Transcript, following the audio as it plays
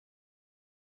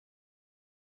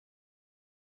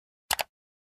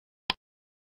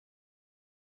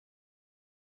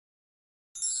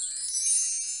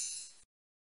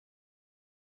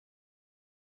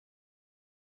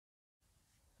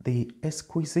The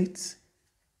Exquisit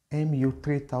MU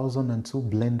 3002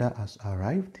 blender has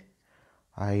arrived.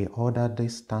 I ordered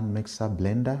this Standmixer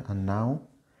blender and now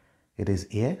it is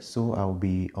here, so I'll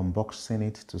be unboxing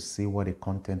it to see what the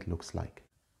content looks like.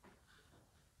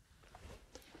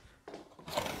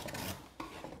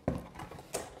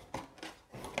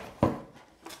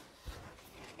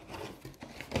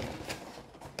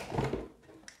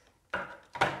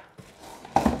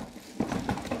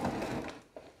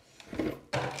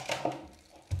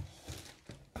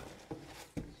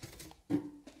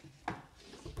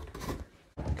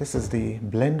 This is the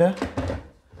blender.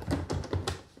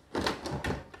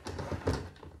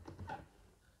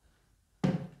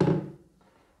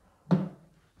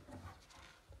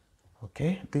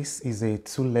 Okay, this is a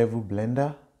 2-level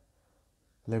blender,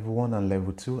 level 1 and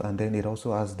level 2, and then it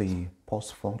also has the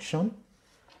pause function.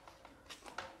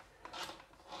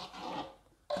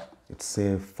 It's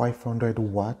a 500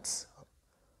 watts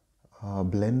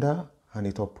blender and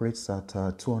it operates at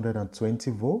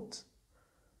 220 volts.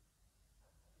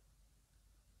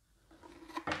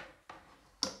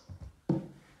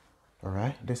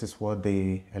 Alright, this is what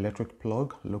the electric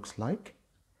plug looks like.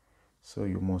 So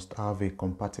you must have a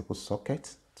compatible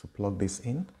socket to plug this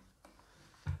in.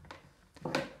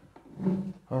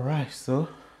 Alright, so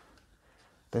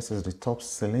this is the top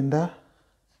cylinder.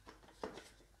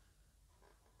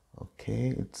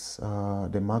 Okay, it's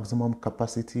the maximum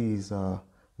capacity is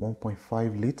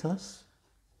 1.5 liters.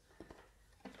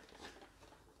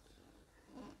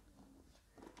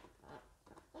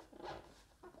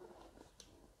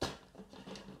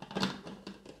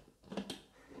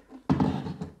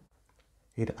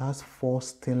 It has 4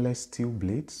 stainless steel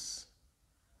blades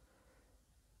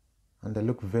and they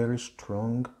look very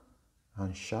strong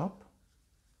and sharp.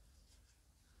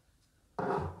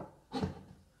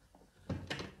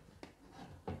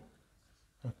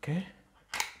 Okay,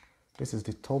 this is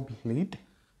the top lid.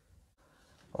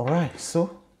 Alright,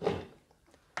 so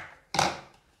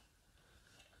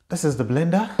this is the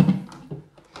blender.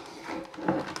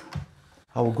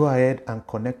 I will go ahead and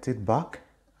connect it back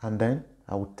and then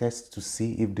I will test to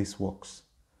see if this works.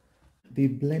 The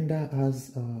blender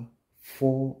has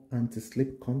 4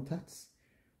 anti-slip contacts,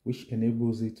 which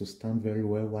enables it to stand very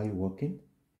well while working.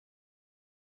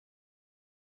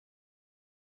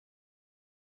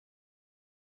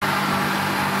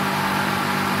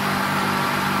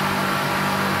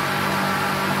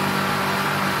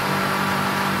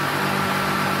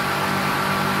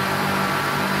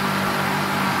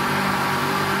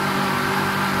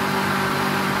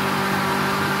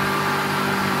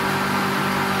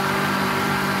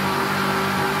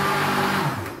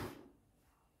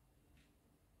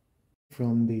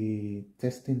 From the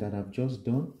testing that I've just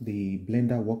done, the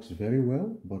blender works very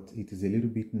well, but it is a little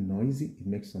bit noisy. It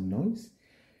makes some noise.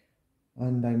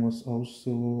 And I must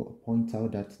also point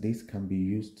out that this can be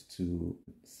used to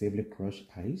safely crush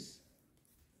ice.